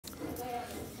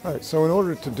All right, so in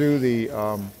order to do the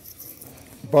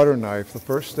butter knife, the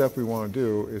first step we want to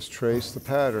do is trace the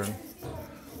pattern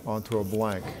onto a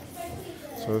blank.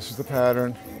 So this is the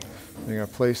pattern. You're going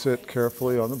to place it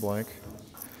carefully on the blank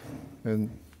and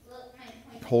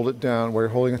hold it down. While you're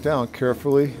holding it down,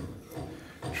 carefully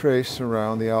trace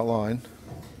around the outline,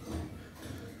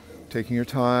 taking your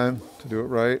time to do it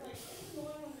right.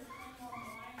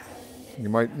 You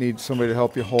might need somebody to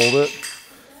help you hold it.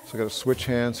 So I got to switch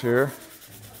hands here.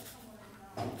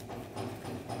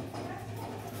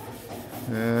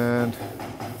 And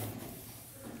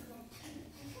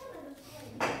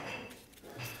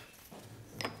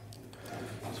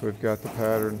so we've got the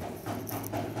pattern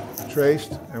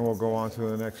traced, and we'll go on to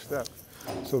the next step.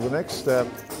 So the next step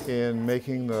in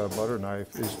making the butter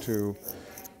knife is to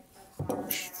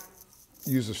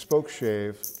use a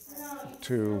spokeshave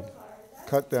to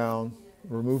cut down,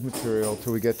 remove material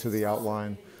till we get to the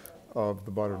outline of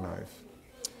the butter knife.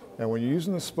 And when you're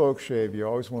using the spokeshave, you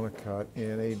always want to cut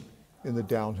in the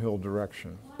downhill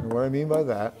direction. And what I mean by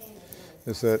that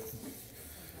is that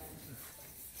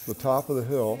the top of the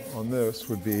hill on this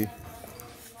would be, and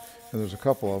there's a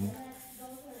couple of them,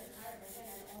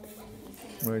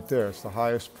 right there. It's the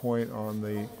highest point on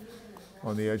the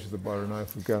edge of the butter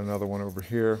knife. We've got another one over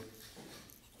here.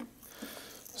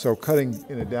 So cutting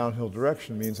in a downhill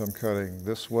direction means I'm cutting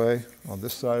this way on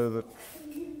this side of the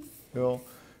hill,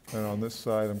 and on this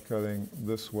side I'm cutting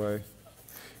this way.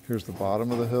 Here's the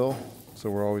bottom of the hill, so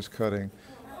we're always cutting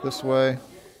this way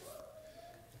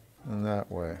and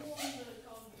that way,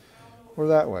 or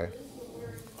that way.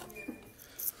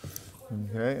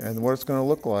 Okay, and what it's going to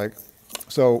look like.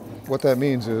 So what that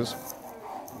means is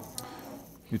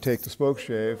you take the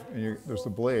spokeshave and there's the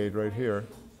blade right here,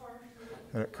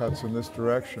 and it cuts in this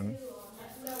direction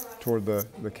toward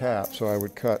the cap. So I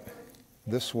would cut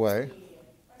this way.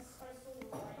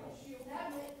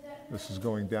 This is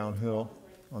going downhill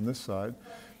on this side.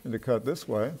 And to cut this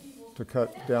way, to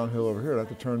cut downhill over here, I have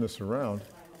to turn this around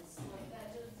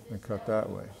and cut that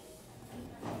way.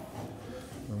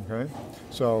 Okay,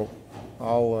 so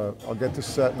I'll get this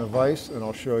set in a vise, and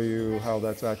I'll show you how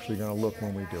that's actually going to look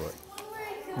when we do it.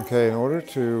 Okay, in order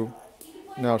to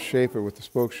now shape it with the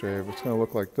spokeshave, it's going to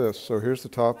look like this. So here's the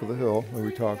top of the hill that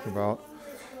we talked about,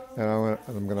 and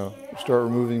I'm going to start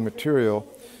removing material.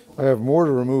 I have more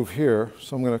to remove here,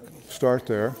 so I'm going to start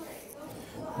there,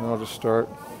 and I'll just start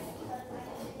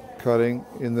cutting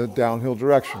in the downhill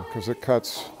direction because it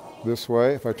cuts this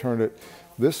way. If I turned it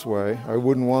this way, I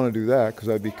wouldn't want to do that because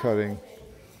I'd be cutting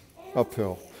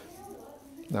uphill.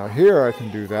 Now here I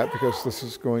can do that because this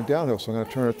is going downhill, so I'm going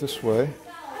to turn it this way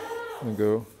and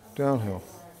go downhill.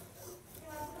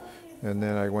 And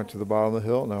then I went to the bottom of the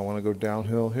hill, and I want to go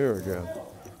downhill here again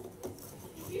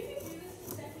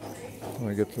when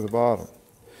I get to the bottom.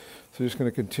 So you're just going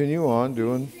to continue on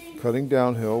cutting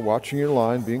downhill, watching your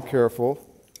line, being careful.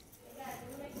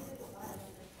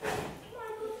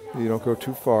 You don't go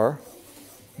too far.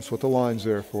 That's what the line's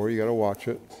there for. You got to watch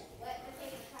it.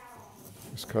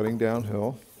 Just cutting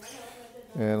downhill.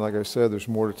 And like I said, there's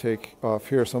more to take off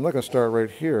here. So I'm not going to start right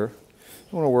here.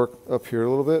 I want to work up here a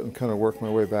little bit and kind of work my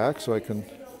way back so I can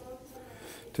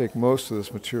take most of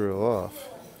this material off.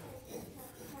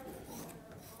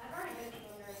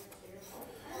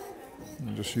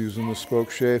 I'm just using the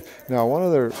spokeshave. Now, one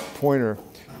other pointer,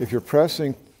 if you're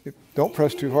pressing, don't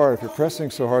press too hard. If you're pressing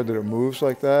so hard that it moves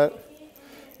like that,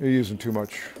 you're using too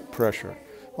much pressure.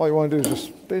 All you want to do is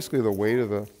just basically the weight of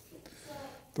the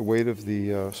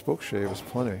spokeshave is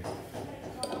plenty.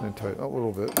 And tighten up a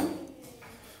little bit.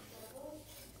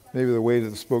 Maybe the weight of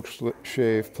the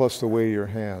spokeshave plus the weight of your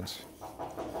hands.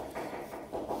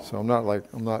 So I'm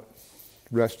not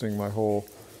resting my whole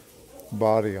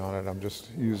body on it. I'm just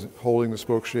holding the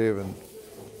spokeshave and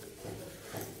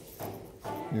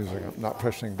using it, not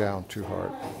pressing down too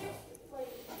hard.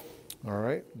 All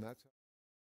right. And that's